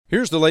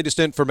Here's the latest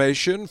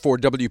information for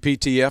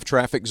WPTF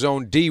Traffic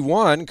Zone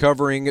D1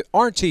 covering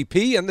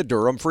RTP and the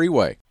Durham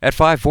Freeway. At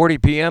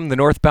 5:40 p.m., the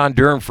northbound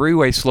Durham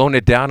Freeway slowing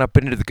it down up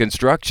into the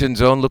construction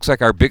zone. Looks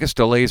like our biggest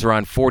delays are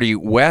on 40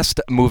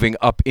 West, moving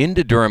up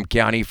into Durham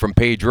County from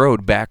Page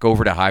Road back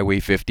over to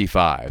Highway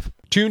 55.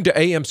 Tune to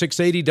AM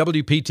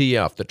 680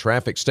 WPTF, the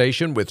traffic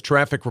station with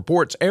traffic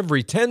reports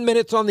every 10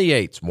 minutes on the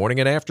 8s,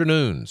 morning and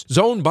afternoons.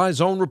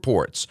 Zone-by-zone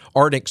reports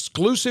are an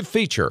exclusive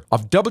feature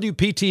of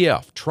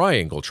WPTF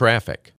Triangle Traffic.